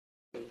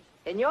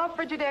In your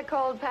Frigidaire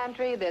cold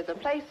pantry, there's a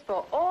place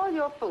for all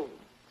your foods.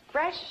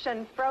 Fresh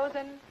and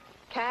frozen,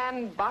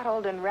 canned,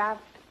 bottled, and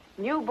wrapped,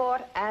 new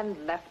bought and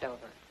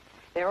leftover.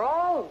 They're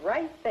all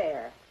right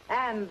there,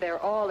 and they're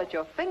all at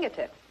your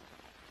fingertips.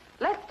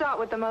 Let's start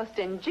with the most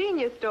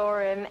ingenious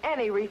door in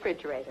any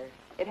refrigerator.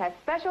 It has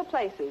special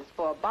places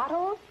for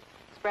bottles,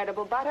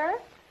 spreadable butter,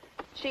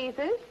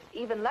 cheeses,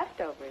 even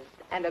leftovers,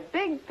 and a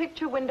big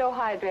picture window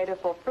hydrator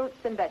for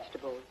fruits and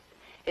vegetables.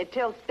 It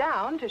tilts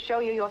down to show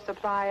you your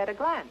supply at a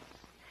glance.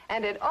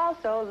 And it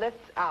also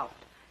lifts out,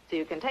 so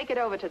you can take it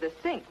over to the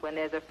sink when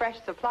there's a fresh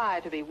supply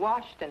to be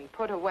washed and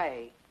put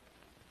away.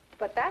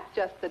 But that's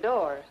just the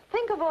door.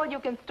 Think of all you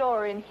can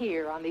store in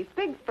here on these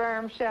big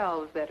firm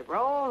shelves that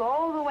roll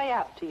all the way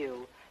up to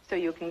you, so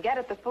you can get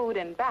at the food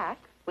and back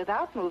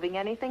without moving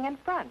anything in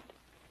front.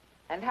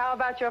 And how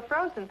about your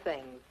frozen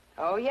things?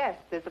 Oh, yes,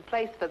 there's a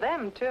place for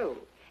them, too,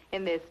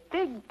 in this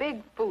big,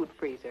 big food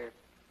freezer.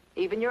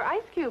 Even your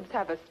ice cubes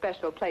have a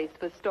special place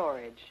for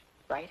storage,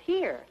 right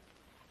here.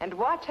 And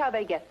watch how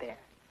they get there.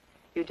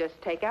 You just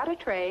take out a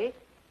tray,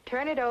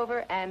 turn it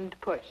over, and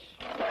push.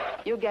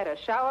 You get a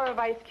shower of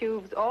ice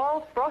cubes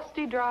all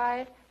frosty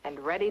dry and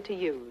ready to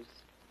use.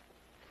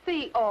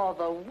 See all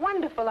the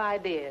wonderful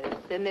ideas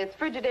in this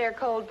Frigidaire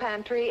cold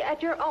pantry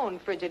at your own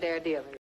Frigidaire dealer.